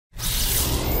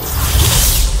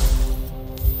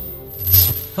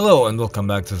Hello and welcome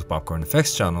back to the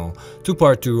PopcornFX channel to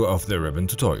part 2 of the ribbon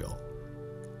tutorial.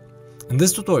 In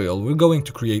this tutorial, we're going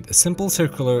to create a simple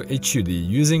circular HUD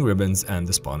using ribbons and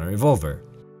the spawner evolver.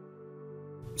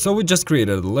 So we just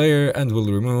created a layer and we'll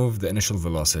remove the initial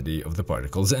velocity of the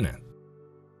particles in it.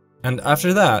 And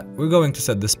after that, we're going to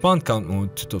set the spawn count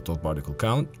mode to total particle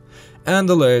count and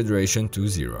the layer duration to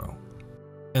 0.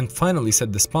 And finally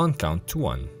set the spawn count to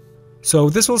 1. So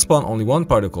this will spawn only one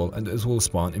particle and it will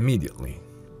spawn immediately.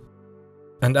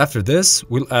 And after this,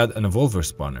 we'll add an evolver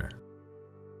spawner.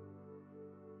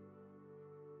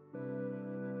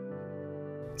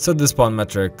 Set the spawn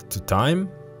metric to time,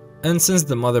 and since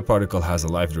the mother particle has a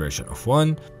life duration of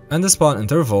 1, and the spawn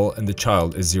interval in the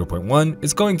child is 0.1,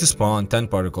 it's going to spawn 10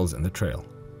 particles in the trail.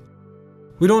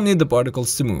 We don't need the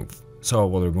particles to move, so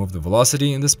we'll remove the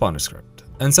velocity in the spawner script,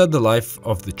 and set the life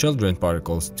of the children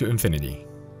particles to infinity.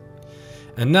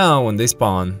 And now when they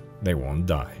spawn, they won't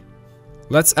die.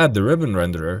 Let's add the ribbon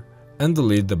renderer and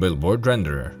delete the billboard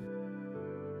renderer.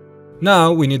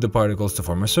 Now we need the particles to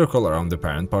form a circle around the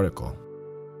parent particle.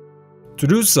 To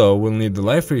do so, we'll need the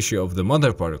life ratio of the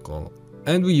mother particle,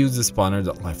 and we use the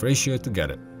spawner.life ratio to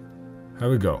get it. Here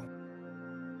we go.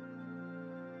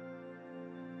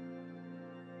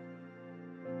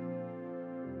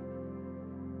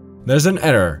 There's an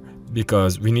error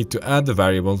because we need to add the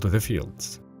variable to the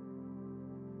fields.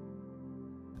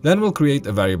 Then we'll create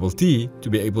a variable t to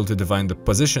be able to define the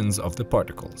positions of the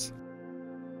particles.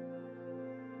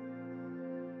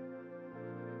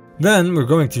 Then we're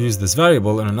going to use this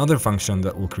variable in another function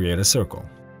that will create a circle.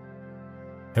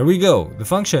 Here we go, the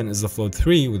function is the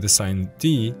float3 with the sign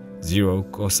t, 0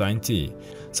 cosine t.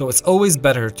 So it's always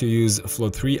better to use a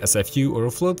float3 SFU or a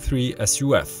float3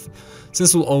 SUF,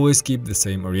 since we'll always keep the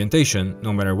same orientation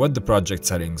no matter what the project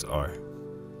settings are.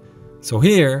 So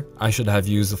here, I should have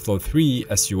used a float3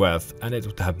 SUF and it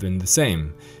would have been the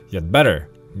same, yet better,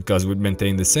 because we'd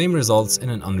maintain the same results in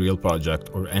an Unreal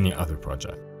project or any other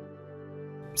project.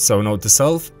 So note to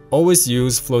self, always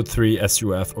use float3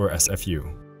 SUF or SFU.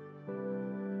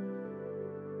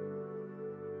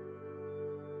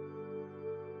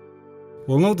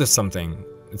 We'll notice something,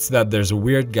 it's that there's a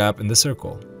weird gap in the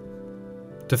circle.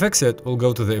 To fix it, we'll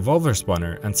go to the evolver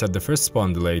spawner and set the first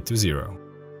spawn delay to 0.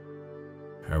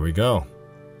 Here we go.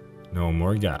 No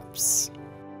more gaps.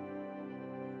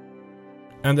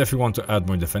 And if we want to add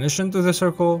more definition to the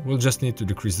circle, we'll just need to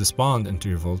decrease the spawn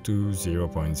interval to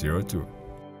 0.02.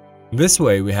 This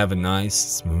way we have a nice,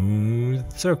 smooth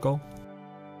circle.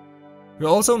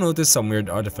 You'll also notice some weird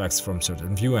artifacts from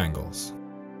certain view angles.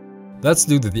 That's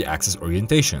due to the axis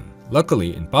orientation.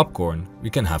 Luckily, in Popcorn, we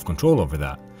can have control over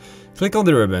that. Click on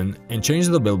the ribbon and change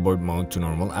the billboard mode to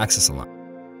normal axis align.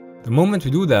 The moment we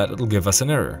do that, it'll give us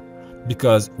an error,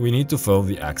 because we need to fill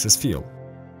the axis field.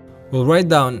 We'll write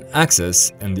down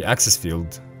axis in the axis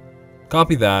field,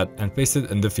 copy that, and paste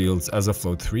it in the fields as a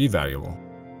float3 variable.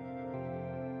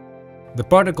 The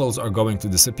particles are going to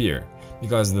disappear,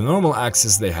 because the normal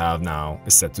axis they have now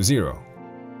is set to 0.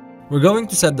 We're going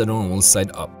to set the normals side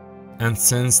up, and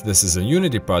since this is a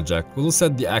Unity project, we'll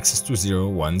set the axis to 0,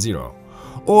 1, 0.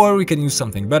 Or we can use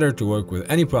something better to work with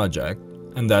any project,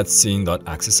 and that's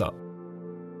scene.axis up.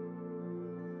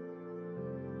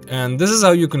 And this is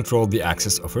how you control the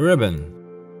axis of a ribbon.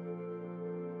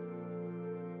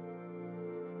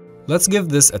 Let's give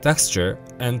this a texture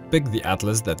and pick the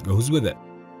atlas that goes with it.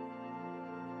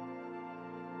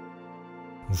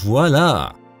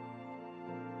 Voila!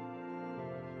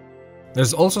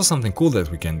 There's also something cool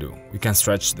that we can do. We can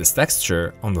stretch this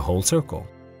texture on the whole circle.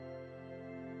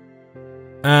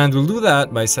 And we'll do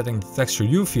that by setting the texture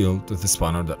U field to the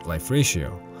spawner.life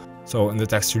ratio. So in the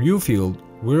texture U field,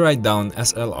 we write down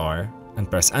SLR and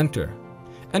press enter.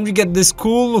 And we get this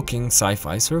cool looking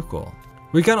sci-fi circle.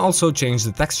 We can also change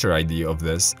the texture ID of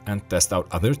this and test out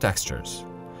other textures.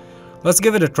 Let's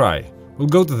give it a try. We'll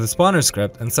go to the spawner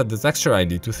script and set the texture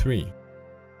ID to 3.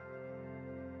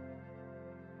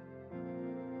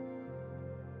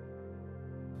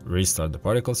 Restart the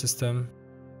particle system.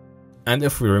 And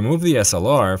if we remove the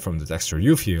SLR from the texture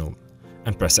U field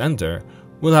and press enter,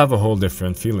 we'll have a whole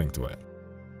different feeling to it.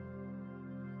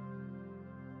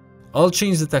 I'll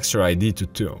change the texture ID to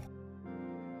 2.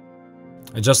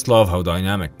 I just love how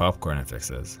dynamic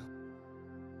PopcornFX is.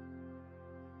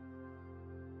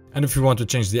 And if we want to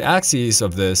change the axis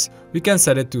of this, we can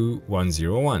set it to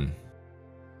 101.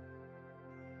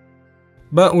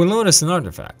 But we'll notice an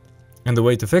artifact, and the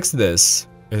way to fix this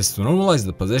is to normalize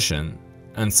the position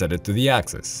and set it to the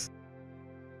axis.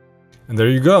 And there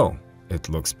you go, it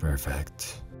looks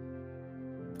perfect.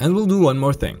 And we'll do one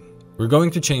more thing. We're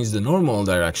going to change the normal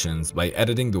directions by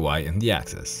editing the Y in the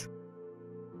axis.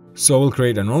 So we'll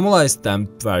create a normalized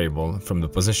temp variable from the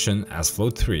position as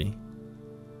float3.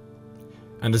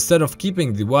 And instead of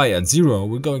keeping the y at 0,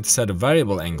 we're going to set a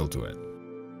variable angle to it.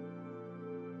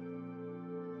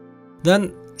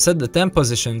 Then set the temp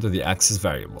position to the axis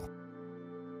variable.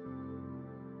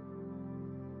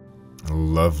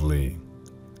 Lovely.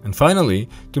 And finally,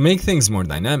 to make things more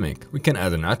dynamic, we can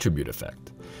add an attribute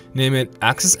effect. Name it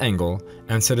axis angle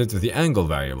and set it to the angle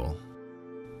variable.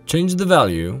 Change the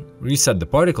value, reset the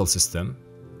particle system,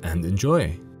 and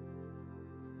enjoy.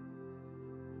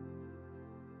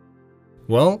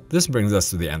 Well, this brings us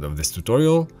to the end of this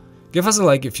tutorial. Give us a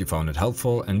like if you found it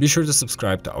helpful, and be sure to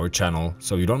subscribe to our channel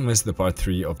so you don't miss the part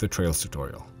 3 of the Trails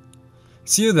tutorial.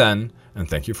 See you then, and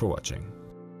thank you for watching.